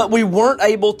 but we weren't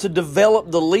able to develop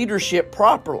the leadership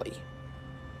properly.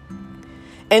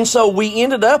 And so we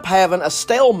ended up having a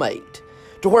stalemate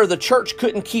to where the church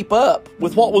couldn't keep up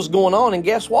with what was going on. And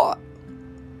guess what?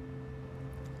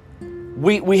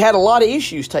 We had a lot of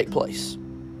issues take place.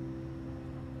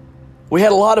 We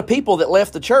had a lot of people that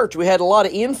left the church. We had a lot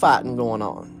of infighting going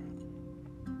on.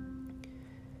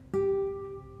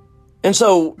 And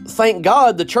so, thank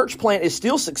God, the church plant is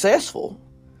still successful.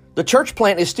 The church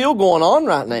plant is still going on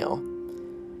right now.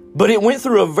 But it went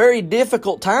through a very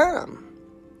difficult time.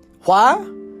 Why?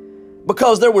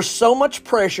 Because there was so much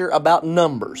pressure about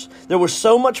numbers. There was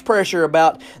so much pressure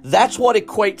about, that's what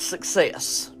equates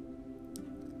success.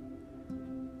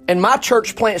 And my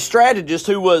church plant strategist,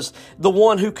 who was the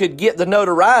one who could get the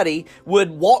notoriety, would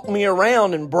walk me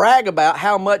around and brag about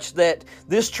how much that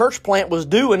this church plant was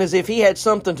doing as if he had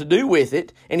something to do with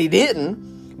it, and he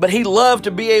didn't. But he loved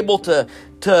to be able to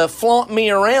flaunt me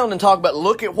around and talk about,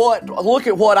 look at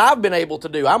what I've been able to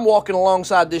do. I'm walking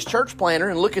alongside this church planter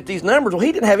and look at these numbers. Well,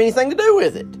 he didn't have anything to do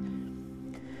with it.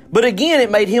 But again, it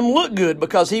made him look good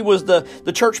because he was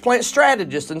the church plant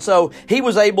strategist. And so he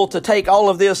was able to take all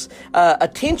of this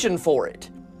attention for it.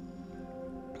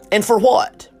 And for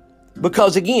what?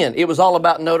 Because again, it was all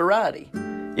about notoriety.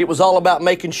 It was all about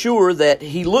making sure that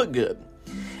he looked good.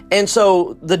 And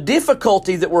so the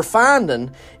difficulty that we're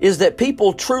finding is that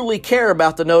people truly care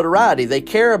about the notoriety. They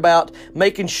care about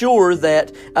making sure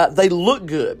that they look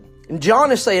good. And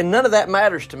John is saying, none of that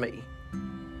matters to me.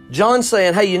 John's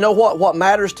saying, hey, you know what? What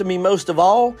matters to me most of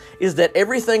all is that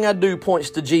everything I do points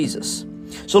to Jesus.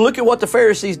 So look at what the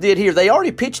Pharisees did here. They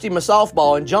already pitched him a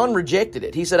softball, and John rejected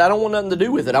it. He said, I don't want nothing to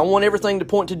do with it. I want everything to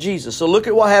point to Jesus. So look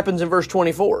at what happens in verse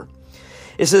 24.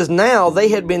 It says, now they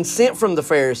had been sent from the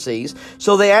Pharisees,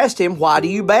 so they asked him, why do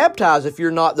you baptize if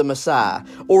you're not the Messiah,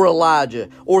 or Elijah,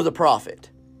 or the prophet?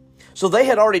 So they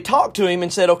had already talked to him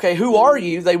and said, okay, who are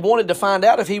you? They wanted to find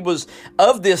out if he was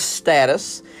of this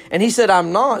status. And he said,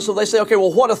 I'm not. So they say, okay,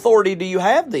 well, what authority do you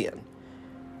have then?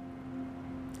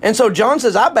 And so John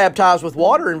says, I baptize with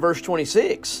water in verse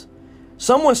 26.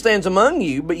 Someone stands among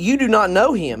you, but you do not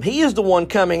know him. He is the one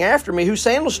coming after me, whose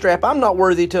sandal strap I'm not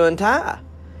worthy to untie.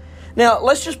 Now,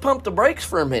 let's just pump the brakes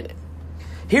for a minute.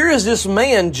 Here is this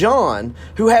man, John,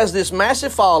 who has this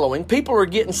massive following. People are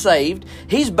getting saved.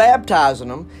 He's baptizing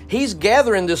them. He's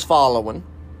gathering this following.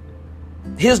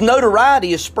 His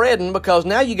notoriety is spreading because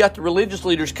now you got the religious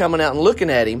leaders coming out and looking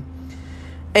at him.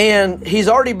 And he's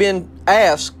already been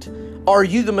asked, are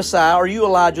you the Messiah? Are you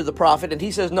Elijah the prophet? And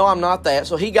he says, no, I'm not that.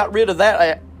 So he got rid of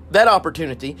that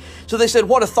opportunity. So they said,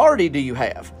 what authority do you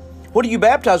have? What do you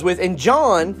baptize with? And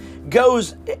John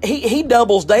goes, he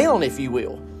doubles down, if you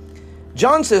will.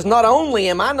 John says, not only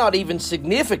am I not even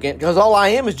significant, because all I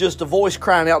am is just a voice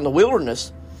crying out in the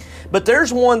wilderness, but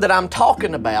there's one that I'm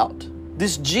talking about,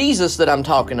 this Jesus that I'm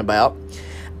talking about.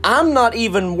 I'm not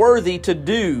even worthy to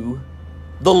do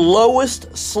the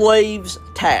lowest slave's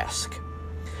task.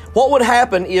 What would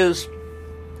happen is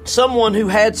someone who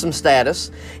had some status,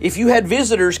 if you had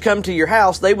visitors come to your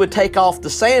house, they would take off the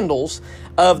sandals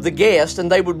of the guest and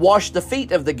they would wash the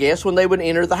feet of the guest when they would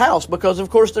enter the house because, of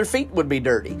course, their feet would be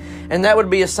dirty. And that would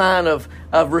be a sign of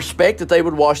respect that they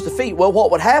would wash the feet. Well,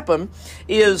 what would happen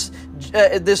is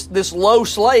this low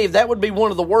slave, that would be one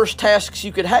of the worst tasks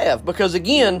you could have because,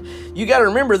 again, you got to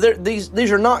remember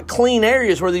these are not clean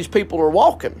areas where these people are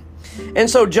walking. And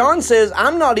so John says,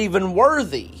 I'm not even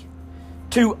worthy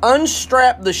to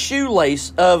unstrap the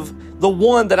shoelace of the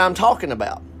one that I'm talking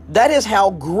about. That is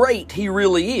how great he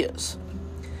really is.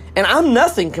 And I'm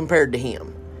nothing compared to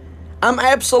him. I'm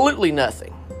absolutely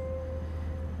nothing.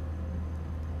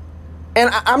 And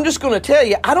I'm just going to tell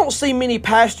you, I don't see many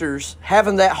pastors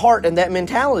having that heart and that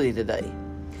mentality today.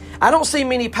 I don't see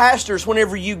many pastors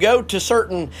whenever you go to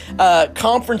certain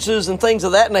conferences and things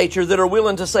of that nature that are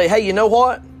willing to say, hey, you know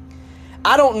what?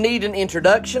 I don't need an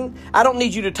introduction. I don't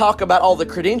need you to talk about all the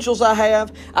credentials I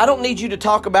have. I don't need you to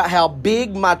talk about how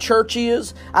big my church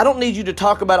is. I don't need you to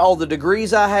talk about all the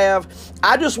degrees I have.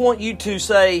 I just want you to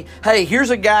say, hey, here's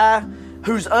a guy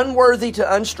who's unworthy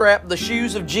to unstrap the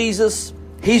shoes of Jesus.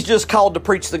 He's just called to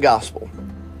preach the gospel.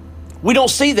 We don't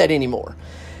see that anymore.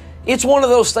 It's one of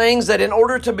those things that in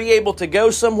order to be able to go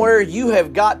somewhere, you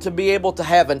have got to be able to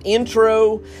have an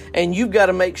intro, and you've got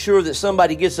to make sure that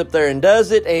somebody gets up there and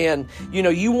does it. And,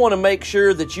 you want to make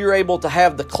sure that you're able to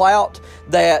have the clout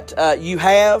that you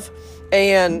have.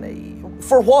 And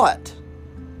for what?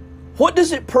 What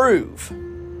does it prove?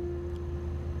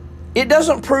 It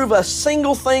doesn't prove a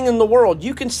single thing in the world.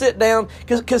 You can sit down,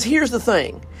 because here's the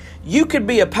thing. You could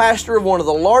be a pastor of one of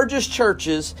the largest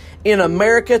churches in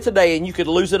America today, and you could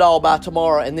lose it all by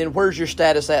tomorrow, and then where's your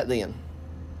status at then?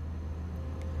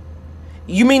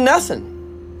 You mean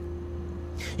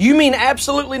nothing. You mean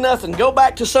absolutely nothing. Go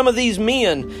back to some of these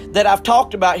men that I've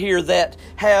talked about here that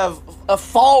have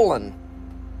fallen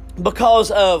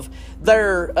because of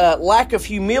their lack of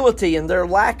humility and their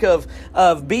lack of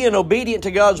being obedient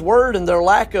to God's Word and their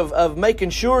lack of making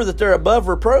sure that they're above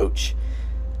reproach.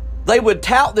 They would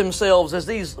tout themselves as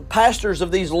these pastors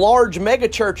of these large mega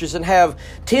churches and have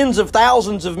tens of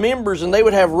thousands of members, and they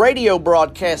would have radio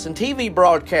broadcasts and TV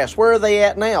broadcasts. Where are they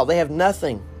at now? They have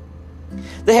nothing.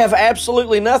 They have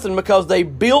absolutely nothing because they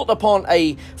built upon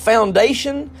a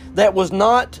foundation that was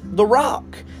not the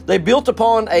rock. They built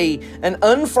upon an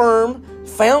unfirm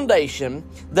foundation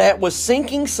that was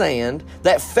sinking sand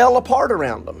that fell apart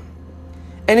around them.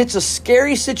 And it's a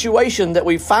scary situation that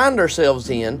we find ourselves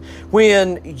in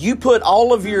when you put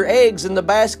all of your eggs in the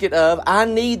basket of, I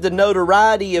need the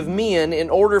notoriety of men in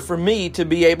order for me to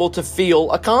be able to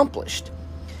feel accomplished.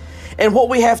 And what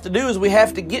we have to do is we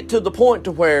have to get to the point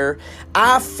to where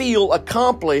I feel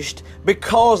accomplished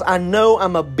because I know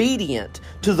I'm obedient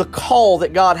to the call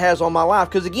that God has on my life.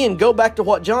 Because again, go back to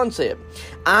what John said.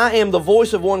 I am the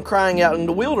voice of one crying out in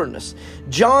the wilderness.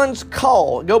 John's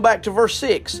call, go back to verse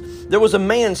 6. There was a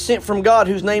man sent from God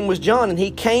whose name was John, and he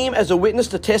came as a witness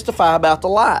to testify about the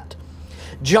light.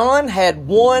 John had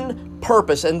one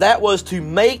purpose, and that was to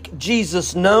make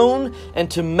Jesus known and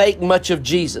to make much of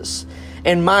Jesus.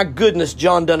 And my goodness,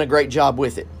 John done a great job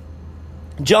with it.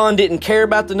 John didn't care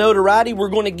about the notoriety. We're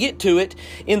going to get to it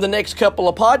in the next couple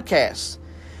of podcasts.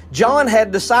 John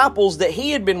had disciples that he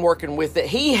had been working with, that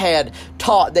he had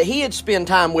taught, that he had spent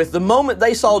time with. The moment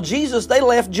they saw Jesus, they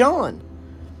left John.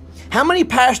 How many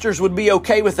pastors would be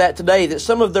okay with that today, that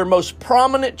some of their most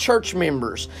prominent church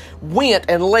members went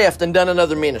and left and done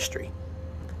another ministry?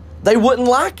 They wouldn't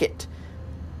like it.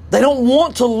 They don't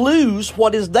want to lose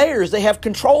what is theirs. They have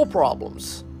control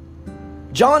problems.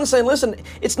 John's saying, listen,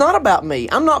 it's not about me.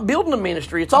 I'm not building a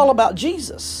ministry. It's all about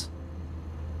Jesus.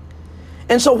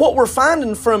 And so what we're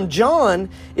finding from John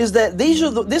is that this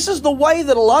is the way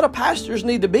that a lot of pastors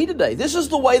need to be today. This is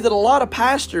the way that a lot of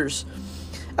pastors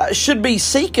should be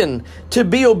seeking to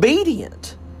be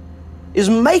obedient, is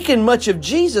making much of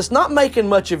Jesus, not making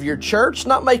much of your church,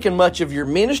 not making much of your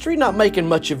ministry, not making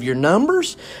much of your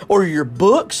numbers or your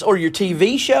books or your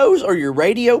TV shows or your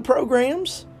radio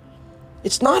programs.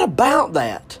 It's not about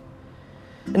that.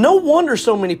 And no wonder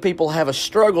so many people have a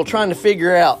struggle trying to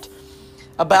figure out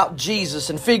about Jesus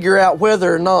and figure out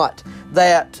whether or not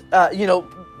that,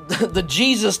 the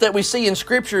Jesus that we see in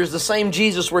Scripture is the same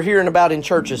Jesus we're hearing about in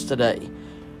churches today.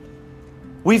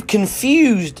 We've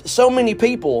confused so many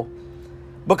people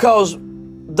because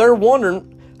they're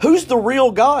wondering, who's the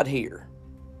real God here?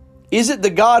 Is it the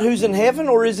God who's in heaven,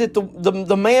 or is it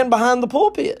the man behind the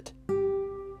pulpit?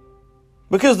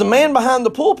 Because the man behind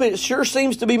the pulpit sure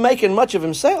seems to be making much of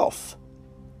himself.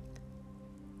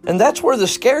 And that's where the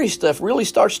scary stuff really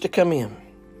starts to come in.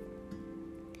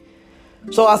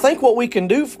 So I think what we can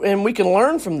do, and we can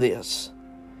learn from this,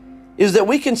 is that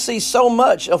we can see so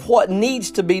much of what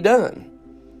needs to be done.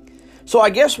 So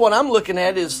I guess what I'm looking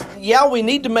at is, we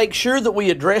need to make sure that we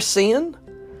address sin,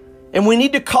 and we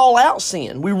need to call out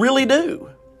sin. We really do.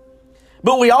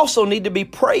 But we also need to be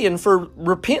praying for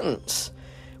repentance.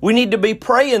 We need to be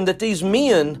praying that these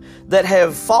men that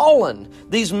have fallen,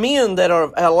 these men that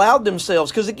are allowed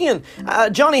themselves, because again,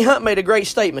 Johnny Hunt made a great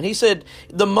statement. He said,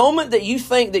 the moment that you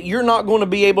think that you're not going to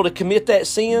be able to commit that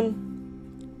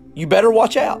sin, you better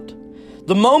watch out.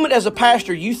 The moment as a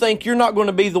pastor you think you're not going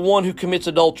to be the one who commits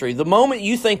adultery, the moment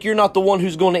you think you're not the one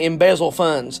who's going to embezzle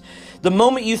funds, the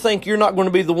moment you think you're not going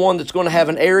to be the one that's going to have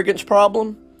an arrogance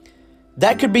problem,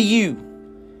 that could be you.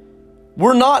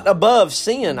 We're not above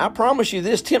sin. I promise you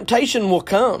this, temptation will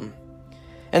come.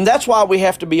 And that's why we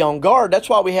have to be on guard. That's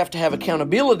why we have to have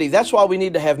accountability. That's why we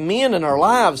need to have men in our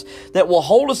lives that will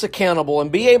hold us accountable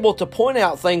and be able to point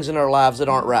out things in our lives that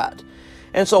aren't right.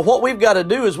 And so what we've got to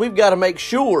do is we've got to make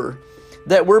sure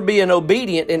that we're being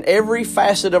obedient in every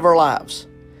facet of our lives.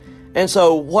 And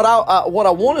so what I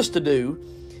want us to do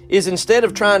is, instead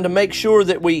of trying to make sure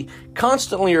that we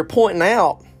constantly are pointing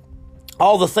out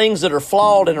all the things that are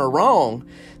flawed and are wrong,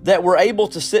 that we're able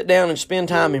to sit down and spend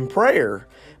time in prayer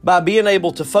by being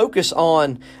able to focus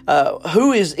on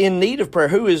who is in need of prayer,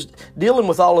 who is dealing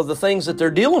with all of the things that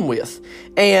they're dealing with,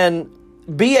 and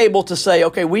be able to say,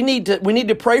 okay, we need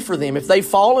to pray for them. If they've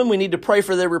fallen, we need to pray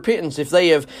for their repentance. If they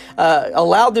have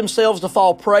allowed themselves to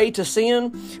fall prey to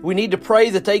sin, we need to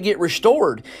pray that they get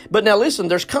restored. But now listen,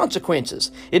 there's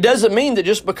consequences. It doesn't mean that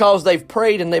just because they've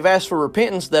prayed and they've asked for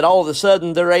repentance that all of a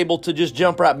sudden they're able to just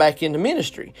jump right back into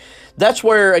ministry. That's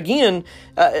where, again,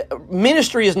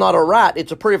 ministry is not a right,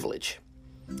 it's a privilege.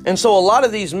 And so a lot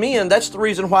of these men, that's the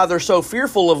reason why they're so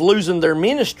fearful of losing their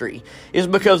ministry, is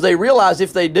because they realize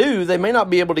if they do, they may not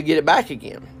be able to get it back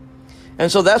again.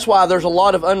 And so that's why there's a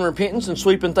lot of unrepentance and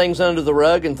sweeping things under the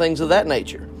rug and things of that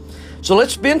nature. So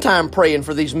let's spend time praying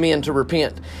for these men to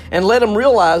repent and let them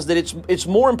realize that it's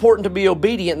more important to be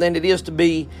obedient than it is to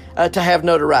be to have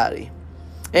notoriety.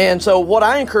 And so what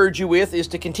I encourage you with is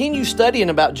to continue studying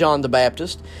about John the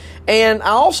Baptist. And I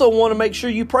also want to make sure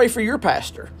you pray for your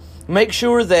pastor. Make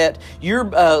sure that you're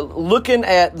looking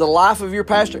at the life of your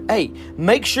pastor. Hey,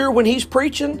 make sure when he's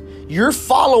preaching, you're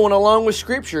following along with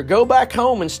Scripture. Go back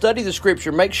home and study the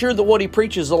Scripture. Make sure that what he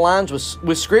preaches aligns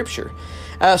with Scripture.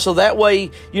 So that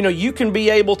way, you can be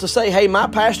able to say, hey, my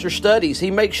pastor studies.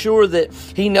 He makes sure that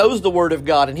he knows the Word of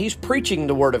God and he's preaching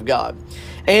the Word of God.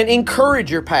 And encourage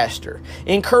your pastor.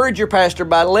 Encourage your pastor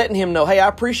by letting him know, hey, I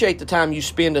appreciate the time you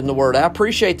spend in the Word. I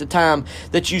appreciate the time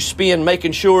that you spend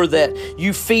making sure that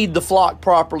you feed the flock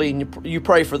properly and you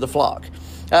pray for the flock.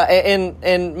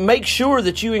 And make sure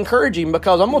that you encourage him,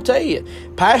 because I'm going to tell you,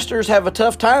 pastors have a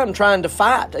tough time trying to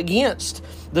fight against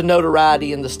the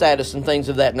notoriety and the status and things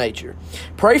of that nature.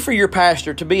 Pray for your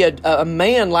pastor to be a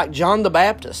man like John the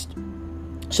Baptist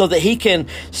so that he can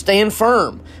stand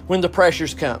firm when the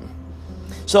pressures come.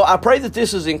 So I pray that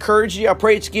this has encouraged you. I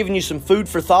pray it's given you some food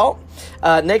for thought.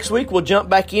 Next week, we'll jump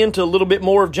back into a little bit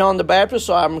more of John the Baptist.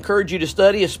 So I encourage you to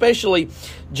study, especially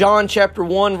John chapter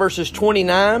 1, verses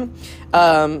 29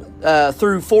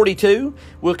 through 42.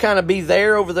 We'll kind of be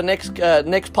there over the next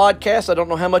podcast. I don't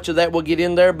know how much of that we'll get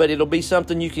in there, but it'll be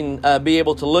something you can be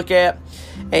able to look at.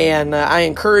 And I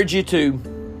encourage you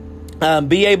to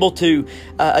be able to,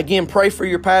 again, pray for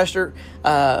your pastor.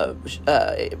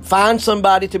 Find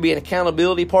somebody to be an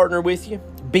accountability partner with you.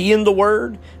 Be in the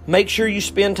Word. Make sure you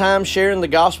spend time sharing the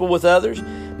gospel with others.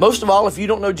 Most of all, if you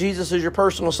don't know Jesus as your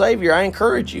personal Savior, I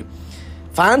encourage you.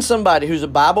 Find somebody who's a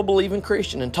Bible-believing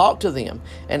Christian and talk to them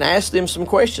and ask them some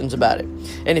questions about it.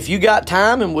 And if you got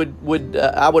time, and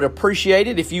I would appreciate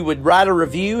it if you would write a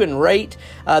review and rate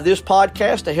this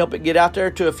podcast to help it get out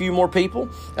there to a few more people.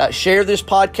 Share this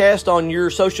podcast on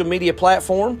your social media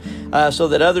platform so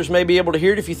that others may be able to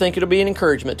hear it if you think it'll be an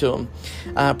encouragement to them.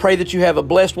 I pray that you have a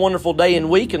blessed, wonderful day and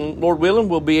week, and Lord willing,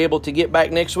 we'll be able to get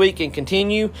back next week and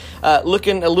continue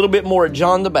looking a little bit more at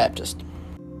John the Baptist.